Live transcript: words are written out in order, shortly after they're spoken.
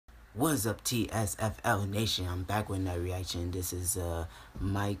What's up, TSFL Nation? I'm back with another reaction. This is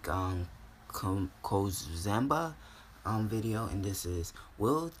Mike Kozamba video, and this is,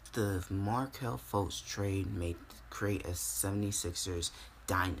 will the Markelle Fultz trade create a 76ers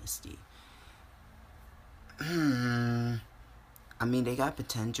dynasty? I mean, they got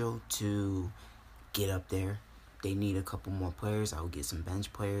potential to get up there. They need a couple more players. I would get some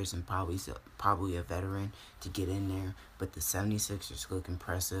bench players and probably a veteran to get in there. But the 76ers look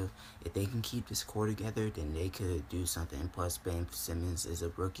impressive. If they can keep this core together, then they could do something. Plus, Ben Simmons is a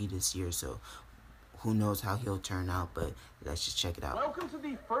rookie this year, so who knows how he'll turn out, but let's just check it out. Welcome to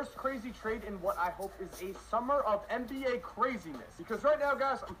the first crazy trade in what I hope is a summer of NBA craziness. Because right now,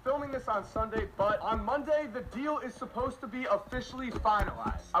 guys, I'm filming this on Sunday, but on Monday, the deal is supposed to be officially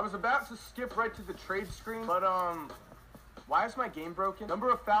finalized. I was about to skip right to the trade screen, but why is my game broken? Number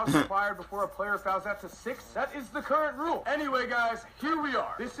of fouls required before a player fouls out to 6. That is the current rule. Anyway, guys, here we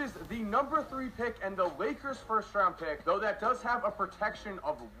are. This is the number 3 pick and the Lakers' first-round pick, though that does have a protection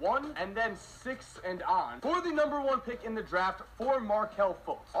of 1 and then 6 and on for the number 1 pick in the draft for Markelle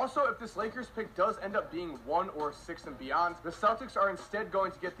Fultz. Also, if this Lakers pick does end up being 1 or 6 and beyond, the Celtics are instead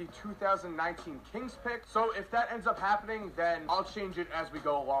going to get the 2019 Kings pick. So if that ends up happening, then I'll change it as we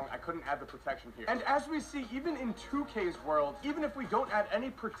go along. I couldn't add the protection here. And as we see, even in 2K's world, even if we don't add any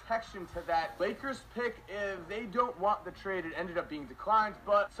protection to that Lakers pick, if they don't want the trade, it ended up being declined.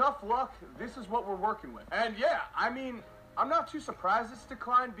 But tough luck, this is what we're working with. And yeah, I mean, I'm not too surprised it's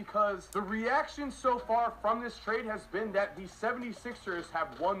declined because the reaction so far from this trade has been that the 76ers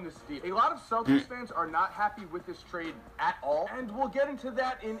have won this deal. A lot of Celtics fans are not happy with this trade at all, and we'll get into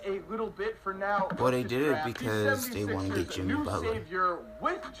that in a little bit. For now, well, they did it because they want to get Jimmy Butler. Savior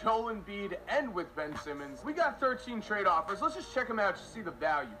with Joel Embiid and with Ben Simmons. We got 13 trade offers. Let's just check them out to see the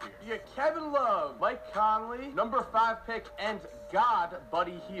value here. You got Kevin Love, Mike Conley, number 5 pick, and God,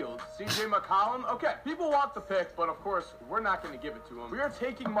 Buddy Hield. CJ McCollum. Okay, people want the pick, but of course, we're not going to give it to him. We are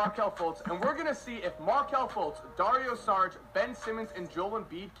taking Markelle Fultz, and we're going to see if Markelle Fultz, Dario Saric, Ben Simmons, and Joel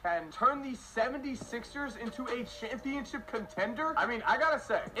Embiid can turn the 76ers into a championship contender. I mean, I gotta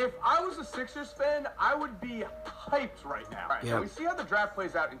say, if I was a Sixers fan, I would be hyped right now. All right, now we see how the draft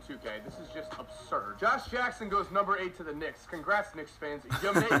plays out in 2K. This is just absurd. Josh Jackson goes number 8 to the Knicks. Congrats, Knicks fans.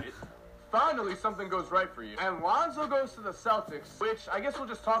 You made it. Finally, something goes right for you. And Lonzo goes to the Celtics, which I guess we'll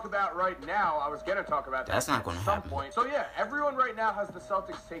just talk about right now. I was going to talk about that That's not going to happen. Point. So yeah, everyone right now has the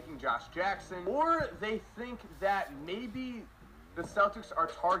Celtics taking Josh Jackson, or they think that maybe the Celtics are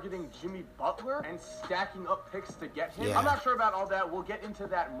targeting Jimmy Butler and stacking up picks to get him. Yeah. I'm not sure about all that. We'll get into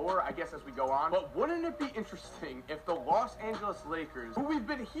that more, I guess, as we go on. But wouldn't it be interesting if the Los Angeles Lakers, who we've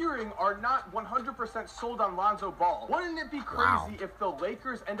been hearing are not 100% sold on Lonzo Ball, wouldn't it be crazy if the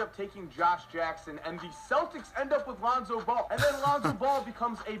Lakers end up taking Josh Jackson and the Celtics end up with Lonzo Ball, and then Lonzo Ball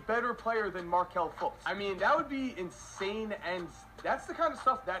becomes a better player than Markelle Fultz? I mean, that would be insane, and that's the kind of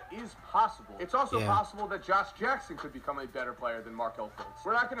stuff that is possible. It's also possible that Josh Jackson could become a better player than Markelle Fultz.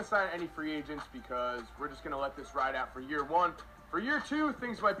 We're not going to sign any free agents because we're just going to let this ride out for year 1. For year 2,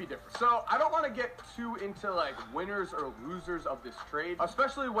 things might be different. So I don't want to get too into like winners or losers of this trade,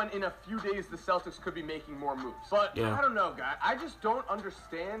 especially when in a few days the Celtics could be making more moves. But I don't know, guys. I just don't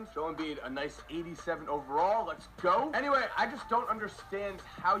understand. Joel Embiid, a nice 87 overall. Let's go. Anyway, I just don't understand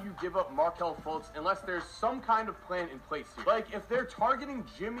how you give up Markelle Fultz unless there's some kind of plan in place here. Like if they're targeting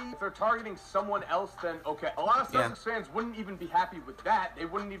Jimmy, if they're targeting someone else, then okay. A lot of Celtics fans wouldn't even be happy with that. They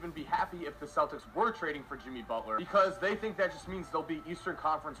wouldn't even be happy if the Celtics were trading for Jimmy Butler because they think that just means they'll be Eastern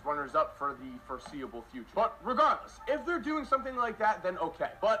Conference runners-up for the foreseeable future. But regardless, if they're doing something like that, then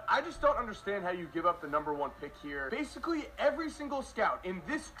okay. But I just don't understand how you give up the number 1 pick here. Basically, every single scout in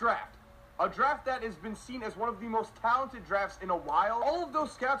this draft, a draft that has been seen as one of the most talented drafts in a while, all of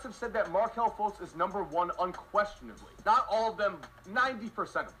those scouts have said that Markelle Fultz is number 1 unquestionably. Not all of them, 90%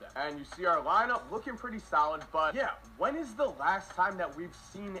 of them. And you see our lineup looking pretty solid, but yeah, when is the last time that we've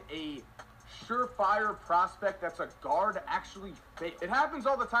seen a surefire prospect that's a guard actually fail? It happens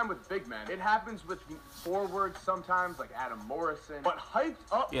all the time with big men. It happens with forwards sometimes, like Adam Morrison. But hyped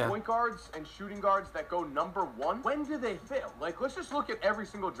up point guards and shooting guards that go number 1, when do they fail? Like, let's just look at every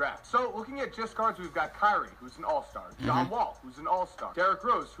single draft. So, looking at just guards, we've got Kyrie, who's an all-star. John Wall, who's an all-star. Derrick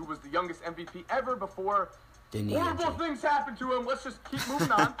Rose, who was the youngest MVP ever before horrible things happened to him. Let's just keep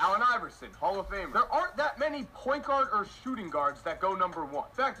moving on. Allen Iverson, Hall of Famer. There aren't that many point guard or shooting guards that go number 1.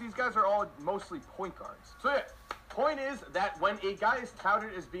 In fact, these guys are all mostly point guards. So yeah, point is that when a guy is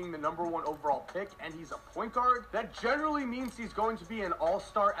touted as being the number 1 overall pick and he's a point guard, that generally means he's going to be an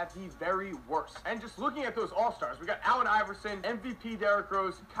all-star at the very worst. And just looking at those all-stars, we got Allen Iverson, MVP Derrick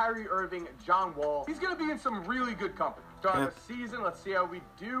Rose, Kyrie Irving, John Wall. He's going to be in some really good company. Start the season. Let's see how we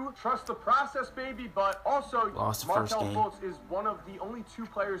do. Trust the process, baby. But also, Markelle Fultz is one of the only 2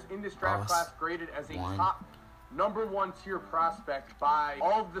 players in this draft class graded as a top #1 tier prospect by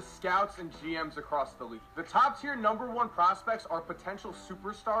all of the scouts and GMs across the league. The top tier #1 prospects are potential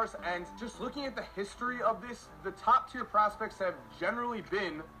superstars, and just looking at the history of this, the top tier prospects have generally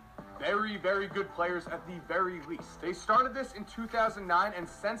been very, very good players at the very least. They started this in 2009, and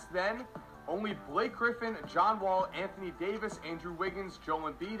since then, only Blake Griffin, John Wall, Anthony Davis, Andrew Wiggins,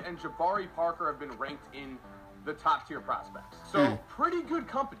 Joel Embiid, and Jabari Parker have been ranked in the top tier prospects. So pretty good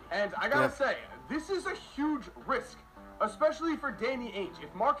company. And I gotta say, this is a huge risk, especially for Danny Ainge.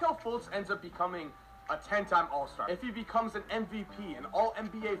 If Markelle Fultz ends up becoming a 10-time All-Star, if he becomes an MVP, an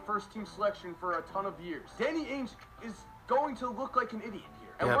All-NBA first-team selection for a ton of years, Danny Ainge is going to look like an idiot here.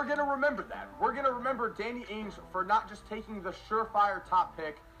 And we're going to remember that. We're going to remember Danny Ainge for not just taking the surefire top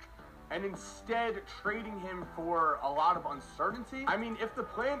pick and instead trading him for a lot of uncertainty. I mean, if the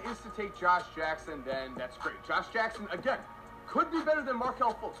plan is to take Josh Jackson, then that's great. Josh Jackson, again, could be better than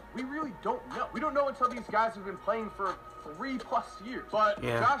Markelle Fultz. We really don't know. We don't know until these guys have been playing for 3+ years. But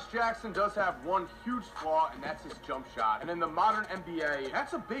Josh Jackson does have one huge flaw, and that's his jump shot. And in the modern NBA,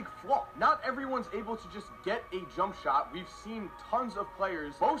 that's a big flaw. Not everyone's able to just get a jump shot. We've seen tons of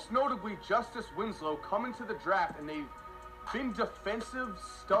players, most notably Justice Winslow, come into the draft, and they've been defensive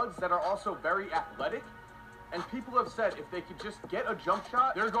studs that are also very athletic. And people have said if they could just get a jump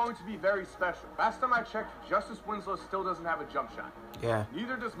shot, they're going to be very special. Last time I checked, Justice Winslow still doesn't have a jump shot. Yeah.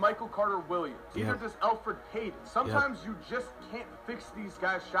 Neither does Michael Carter-Williams. Neither does Elfrid Payton. Sometimes you just can't fix these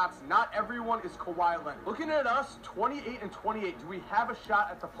guys' shots. Not everyone is Kawhi Leonard. Looking at us, 28 and 28, do we have a shot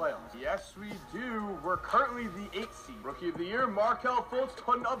at the playoffs? Yes, we do. We're currently the 8th seed. Rookie of the Year, Markelle Fultz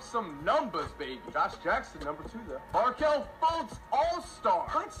putting up some numbers, baby. Josh Jackson, number 2, though. Markelle Fultz, All-Star.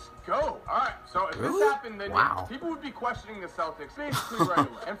 Let's go. All right, so if this happened, then people would be questioning the Celtics basically right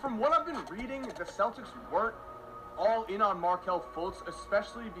away. And from what I've been reading, the Celtics weren't all in on Markelle Fultz,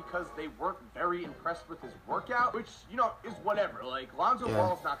 especially because they weren't very impressed with his workout, which, you know, is whatever. Like, Lonzo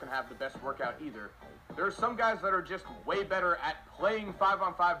Ball's not going to have the best workout either. There are some guys that are just way better at playing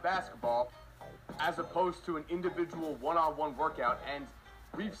 5-on-5 basketball as opposed to an individual one-on-one workout, and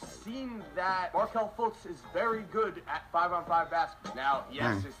we've seen that Markelle Fultz is very good at 5-on-5 basketball. Now,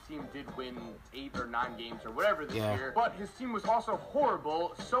 yes, his team did win 8 or 9 games or whatever this year, but his team was also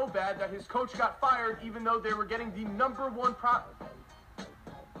horrible, so bad that his coach got fired even though they were getting the #1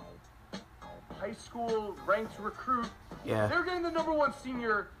 high school ranked recruit. They were getting the #1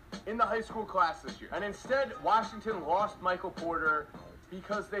 senior in the high school class this year. And instead, Washington lost Michael Porter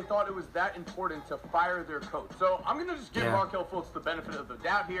because they thought it was that important to fire their coach. So I'm going to just give Markelle Fultz the benefit of the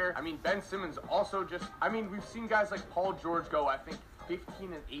doubt here. I mean, Ben Simmons also just, I mean, we've seen guys like Paul George go, I think,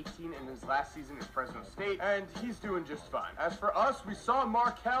 15 and 18 in his last season at Fresno State, and he's doing just fine. As for us, we saw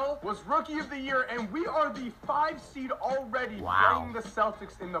Markelle was Rookie of the Year, and we are the 5 seed already playing the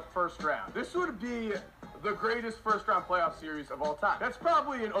Celtics in the first round. This would be the greatest first-round playoff series of all time. That's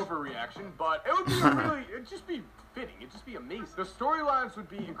probably an overreaction, but it would be really, it'd just be fitting. It'd just be amazing. The storylines would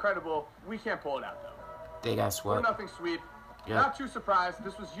be incredible. We can't pull it out, though. They got swept. 4-0 sweep. Not too surprised.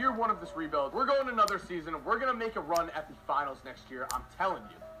 This was year 1 of this rebuild. We're going another season. We're going to make a run at the finals next year. I'm telling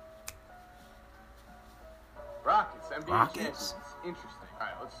you. Rockets, NBA champions. Interesting. All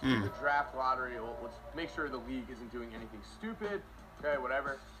right, let's do the draft lottery. Let's make sure the league isn't doing anything stupid. Okay,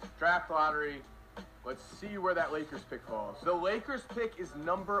 whatever. Draft lottery. Let's see where that Lakers pick falls. The Lakers pick is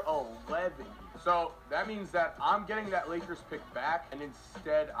number 11. So that means that I'm getting that Lakers pick back, and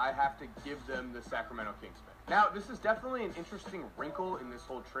instead I have to give them the Sacramento Kings pick. Now, this is definitely an interesting wrinkle in this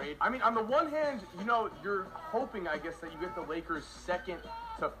whole trade. I mean, on the one hand, you know, you're hoping, I guess, that you get the Lakers' 2nd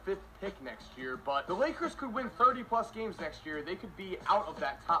to 5th pick next year, but the Lakers could win 30+ games next year. They could be out of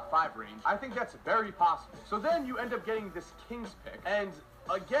that top 5 range. I think that's very possible. So then you end up getting this Kings pick, and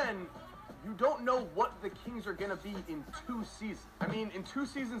again, you don't know what the Kings are going to be in 2 seasons. I mean, in 2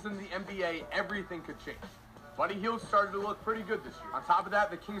 seasons in the NBA, everything could change. Buddy Hield started to look pretty good this year. On top of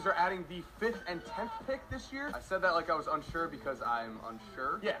that, the Kings are adding the 5th and 10th pick this year. I said that like I was unsure because I'm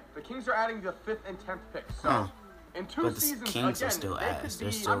unsure. Yeah, the Kings are adding the 5th and 10th pick. So in 2 seasons, again, they could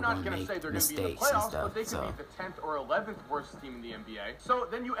be, I'm not going to say they're going to be in the playoffs, but they could be the 10th or 11th worst team in the NBA. So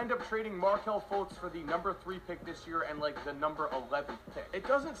then you end up trading Markelle Fultz for the number 3 pick this year and like the number 11th pick. It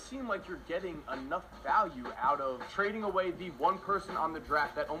doesn't seem like you're getting enough value out of trading away the one person on the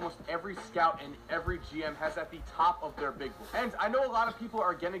draft that almost every scout and every GM has at the top of their big board. And I know a lot of people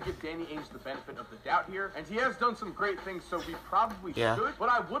are going to give Danny Ainge the benefit of the doubt here, and he has done some great things, so we probably should. But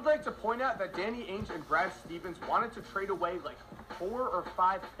I would like to point out that Danny Ainge and Brad Stevens wanted to trade away like 4 or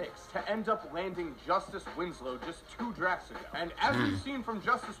 5 picks to end up landing Justice Winslow just 2 drafts ago. And as we've seen from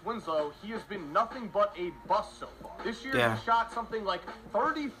Justice Winslow, he has been nothing but a bust so far. This year he shot something like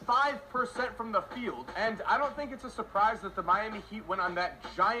 35% from the field, and I don't think it's a surprise that the Miami Heat went on that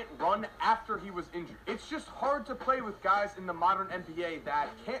giant run after he was injured. It's just hard to play with guys in the modern NBA that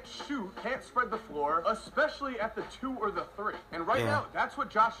can't shoot, can't spread the floor, especially at the 2 or the 3. And right now, that's what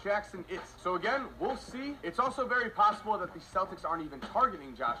Josh Jackson is. So again, we'll see. It's also very possible that the Celtics aren't even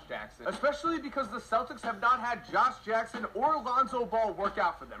targeting Josh Jackson, especially because the Celtics have not had Josh Jackson or Lonzo Ball work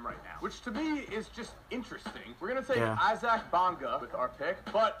out for them right now, which to me is just interesting. We're going to take Isaac Bonga with our pick,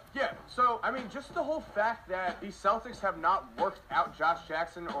 but yeah, so I mean, just the whole fact that the Celtics have not worked out Josh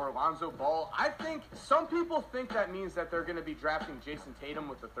Jackson or Lonzo Ball, I think some people think that means that they're going to be drafting Jason Tatum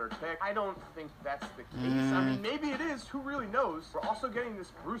with the 3rd pick. I don't think that's the case. I mean, maybe it is. Who really knows? We're also getting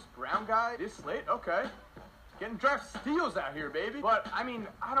this Bruce Brown guy this late. Okay. Getting draft steals out here, baby. But, I mean,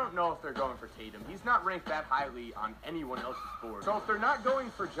 I don't know if they're going for Tatum. He's not ranked that highly on anyone else's board. So if they're not going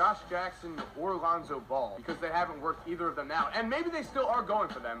for Josh Jackson or Lonzo Ball, because they haven't worked either of them out, and maybe they still are going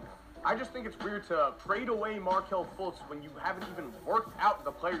for them, I just think it's weird to trade away Markelle Fultz when you haven't even worked out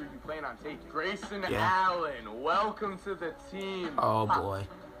the player you plan on taking. Grayson Allen, welcome to the team. Oh, boy.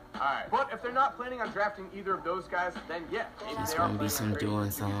 Alright, but if they're not planning on drafting either of those guys, then yeah, maybe they are planning on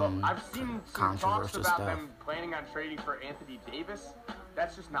trading. I've seen some talks about them planning on trading for Anthony Davis.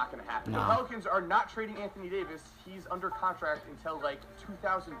 That's just not going to happen. The Pelicans are not trading Anthony Davis. He's under contract until, like,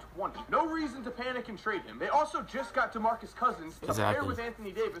 2020. No reason to panic and trade him. They also just got DeMarcus Cousins to pair with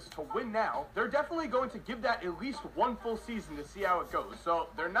Anthony Davis to win now. They're definitely going to give that at least 1 full season to see how it goes. So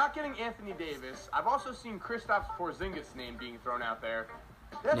they're not getting Anthony Davis. I've also seen Kristaps Porzingis' name being thrown out there.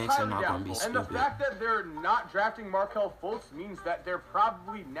 That's highly doubtful. And the fact that they're not drafting Markelle Fultz means that they're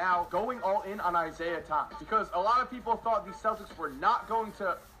probably now going all in on Isaiah Thomas. Because a lot of people thought the Celtics were not going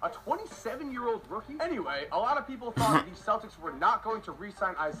to... A 27-year-old rookie? Anyway, a lot of people thought the Celtics were not going to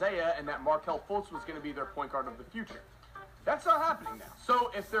re-sign Isaiah and that Markelle Fultz was going to be their point guard of the future. That's not happening now. So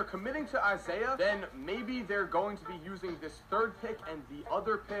if they're committing to Isaiah, then maybe they're going to be using this 3rd pick and the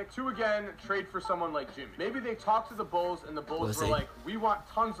other pick to, again, trade for someone like Jimmy. Maybe they talked to the Bulls, and the Bulls were like, we want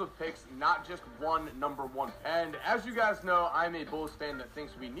tons of picks, not just one number 1. And as you guys know, I'm a Bulls fan that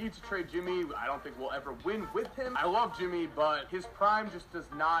thinks we need to trade Jimmy. I don't think we'll ever win with him. I love Jimmy, but his prime just does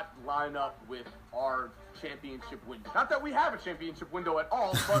not line up with our championship window. Not that we have a championship window at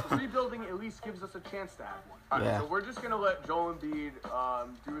all, but rebuilding at least gives us a chance to have one. All right, so we're just going to let Joel Embiid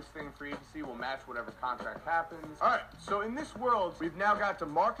do his thing in free agency. We'll match whatever contract happens. All right, so in this world, we've now got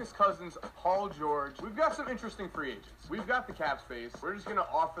DeMarcus Cousins, Paul George. We've got some interesting free agents. We've got the cap space. We're just going to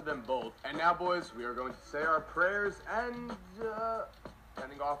offer them both. And now, boys, we are going to say our prayers and...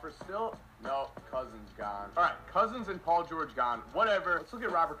 pending offer still? No, Cousins gone. All right, Cousins and Paul George gone. Whatever. Let's look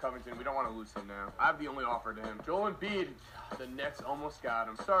at Robert Covington. We don't want to lose him now. I have the only offer to him. Joel Embiid. The Nets almost got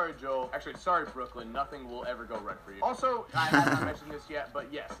him. Sorry, Joel. Actually, sorry, Brooklyn. Nothing will ever go right for you. Also, I have not mentioned this yet, but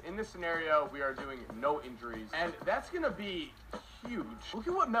yes, in this scenario, we are doing no injuries. And that's going to be huge. Look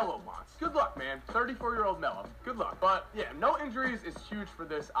at what Melo wants. Good luck, man. 34-year-old Melo. Good luck. But yeah, no injuries is huge for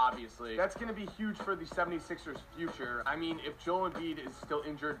this, obviously. That's going to be huge for the 76ers' future. I mean, if Joel Embiid is still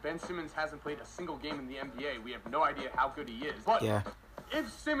injured, Ben Simmons hasn't played a single game in the NBA. We have no idea how good he is. But if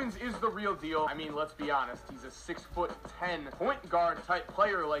Simmons is the real deal, I mean, let's be honest, he's a 6'10" point guard type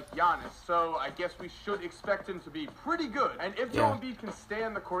player like Giannis, so I guess we should expect him to be pretty good. And if Joel Embiid can stay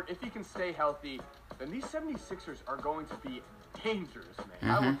on the court, if he can stay healthy, then these 76ers are going to be dangerous,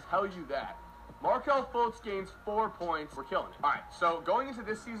 man. I will tell you that. Markelle Fultz gains 4 points. We're killing it. All right, so going into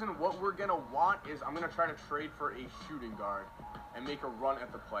this season, what we're going to want is I'm going to try to trade for a shooting guard and make a run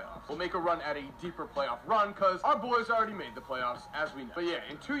at the playoffs. We'll make a run at a deeper playoff run because our boys already made the playoffs, as we know. But yeah,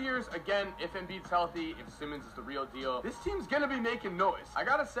 in 2 years, again, if Embiid's healthy, if Simmons is the real deal, this team's going to be making noise. I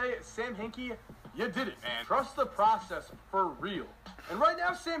got to say, Sam Hinkie, you did it, man. Trust the process for real. And right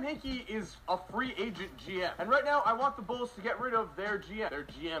now, Sam Hinkie is a free agent GM. And right now, I want the Bulls to get rid of their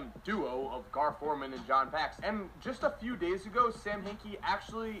GM duo of Gar Forman and John Paxson. And just a few days ago, Sam Hinkie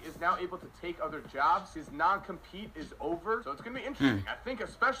actually is now able to take other jobs. His non-compete is over. So it's going to be interesting. I think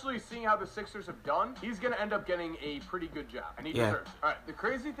especially seeing how the Sixers have done, he's going to end up getting a pretty good job. And he deserves it. All right, the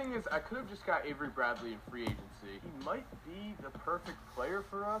crazy thing is I could have just got Avery Bradley in free agency. He might be the perfect player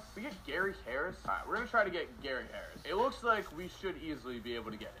for us. We get Gary Harris. All right, we're going to try to get Gary Harris. It looks like we should easily be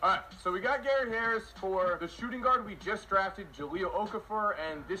able to get it. All right, so we got Gary Harris for the shooting guard we just drafted, Jahlil Okafor,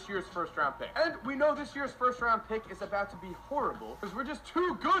 and this year's first-round pick. And we know this year's first-round pick is about to be horrible because we're just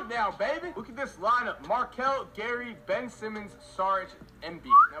too good now, baby. Look at this lineup. Markelle, Gary, Ben Simmons, Saric, Embiid.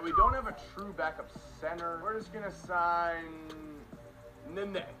 Now, we don't have a true backup center. We're just going to sign...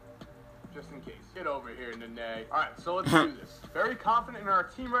 Nene. Just in case. Get over here, Nene. Alright, so let's do this. Very confident in our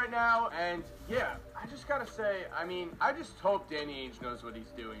team right now, and yeah, I just gotta say, I mean, I just hope Danny Ainge knows what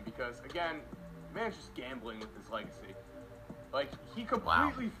he's doing, because again, man's just gambling with his legacy. Like, he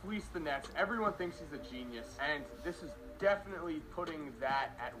completely fleeced the Nets. Everyone thinks he's a genius, and this is definitely putting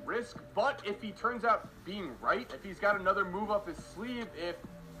that at risk. But if he turns out being right, if he's got another move up his sleeve, if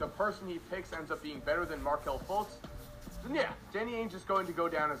the person he picks ends up being better than Markelle Fultz, then yeah, Danny Ainge is going to go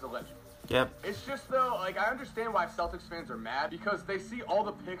down as a legend. Yep. It's just, though, like, I understand why Celtics fans are mad, because they see all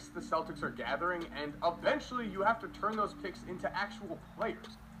the picks the Celtics are gathering, and eventually you have to turn those picks into actual players.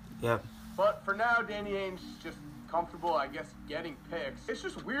 Yep. But for now, Danny Ainge is just comfortable, I guess, getting picks. It's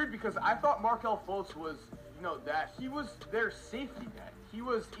just weird because I thought Markelle Fultz was, you know, that he was their safety net. He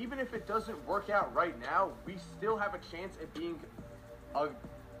was, even if it doesn't work out right now, we still have a chance at being a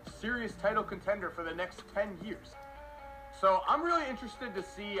serious title contender for the next 10 years. So I'm really interested to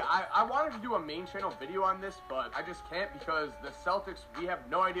see. I wanted to do a main channel video on this, but I just can't because the Celtics, we have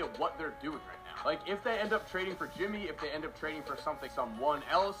no idea what they're doing right now. Like, if they end up trading for Jimmy, if they end up trading for someone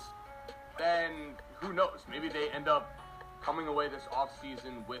else, then who knows? Maybe they end up coming away this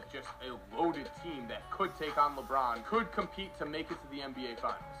offseason with just a loaded team that could take on LeBron, could compete to make it to the NBA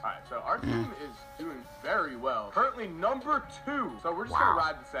Finals. All right, so our team is doing very well. Currently number 2. So we're just going to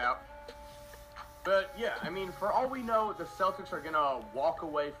ride this out. But, yeah, I mean, for all we know, the Celtics are going to walk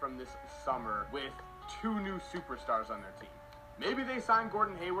away from this summer with 2 new superstars on their team. Maybe they sign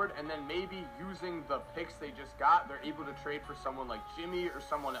Gordon Hayward, and then maybe using the picks they just got, they're able to trade for someone like Jimmy or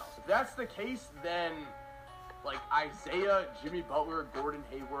someone else. If that's the case, then, like, Isaiah, Jimmy Butler, Gordon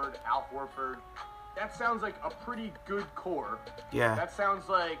Hayward, Al Horford, that sounds like a pretty good core. Yeah. That sounds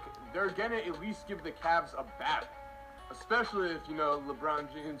like they're going to at least give the Cavs a battle. Especially if, you know,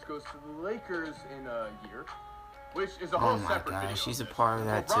 LeBron James goes to the Lakers in a year, which is a whole separate video. She's a part of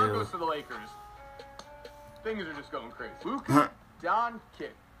that, LeBron too. goes to the Lakers. Things are just going crazy. Luka Doncic.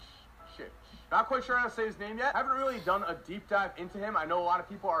 Not quite sure how to say his name yet. Haven't really done a deep dive into him. I know a lot of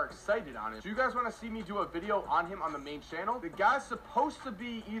people are excited on it. Do you guys want to see me do a video on him on the main channel? The guy's supposed to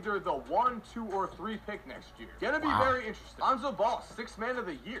be either the 1, 2, or 3 pick next year. Gonna be very interesting. Lonzo Ball, 6th man of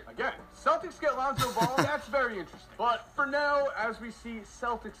the year. Again, Celtics get Lonzo Ball. That's very interesting. But for now, as we see,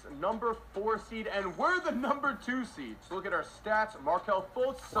 Celtics number 4 seed, and we're the number 2 seed. So look at our stats. Markelle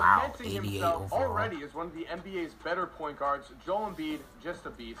Fultz cementing himself overall. already as one of the NBA's better point guards. Joel Embiid, just a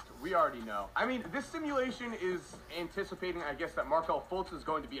beast. We already know. I mean, this simulation is anticipating, I guess, that Markelle Fultz is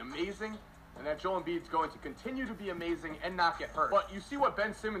going to be amazing, and that Joel Embiid is going to continue to be amazing and not get hurt. But you see what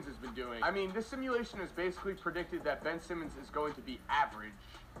Ben Simmons has been doing. I mean, this simulation has basically predicted that Ben Simmons is going to be average,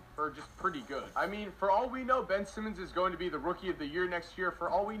 or just pretty good. I mean, for all we know, Ben Simmons is going to be the Rookie of the Year next year. For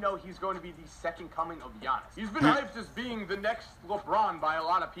all we know, he's going to be the second coming of Giannis. He's been hyped as being the next LeBron by a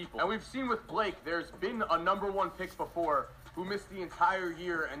lot of people. And we've seen with Blake, there's been a number 1 pick before who missed the entire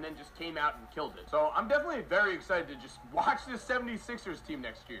year and then just came out and killed it. So I'm definitely very excited to just watch this 76ers team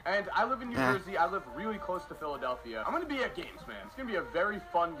next year. And I live in New Jersey. I live really close to Philadelphia. I'm going to be at games, man. It's going to be a very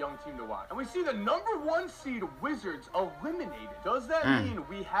fun young team to watch. And we see the number 1 seed Wizards eliminated. Does that mean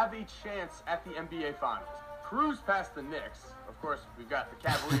we have a chance at the NBA Finals? Cruise past the Knicks. Of course, we've got the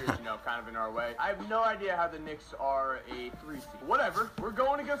Cavaliers, you know, kind of in our way. I have no idea how the Knicks are a 3 seed. Whatever. We're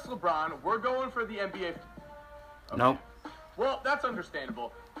going against LeBron. We're going for the NBA. Okay. Nope. Well, that's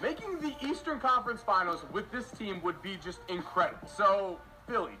understandable. Making the Eastern Conference Finals with this team would be just incredible. So,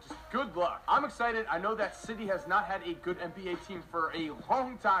 Philly, just good luck. I'm excited. I know that city has not had a good NBA team for a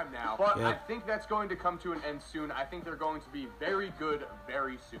long time now, but I think that's going to come to an end soon. I think they're going to be very good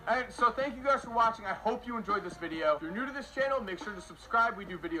very soon. And so thank you guys for watching. I hope you enjoyed this video. If you're new to this channel, make sure to subscribe. We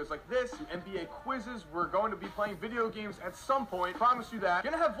do videos like this, do NBA quizzes. We're going to be playing video games at some point. Promise you that.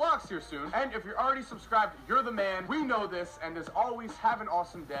 Gonna have vlogs here soon. And if you're already subscribed, you're the man. We know this. And as always, have an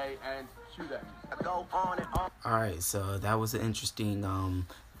awesome day and cue that music. Go on and on. Alright, so that was an interesting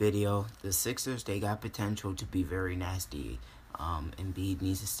video. The Sixers, they got potential to be very nasty. Embiid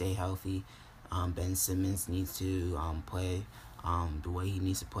needs to stay healthy. Ben Simmons needs to play the way he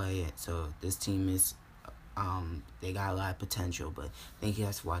needs to play. So this team is, they got a lot of potential. But thank you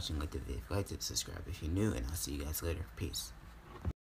guys for watching. Like the video, like to subscribe if you're new, and I'll see you guys later. Peace.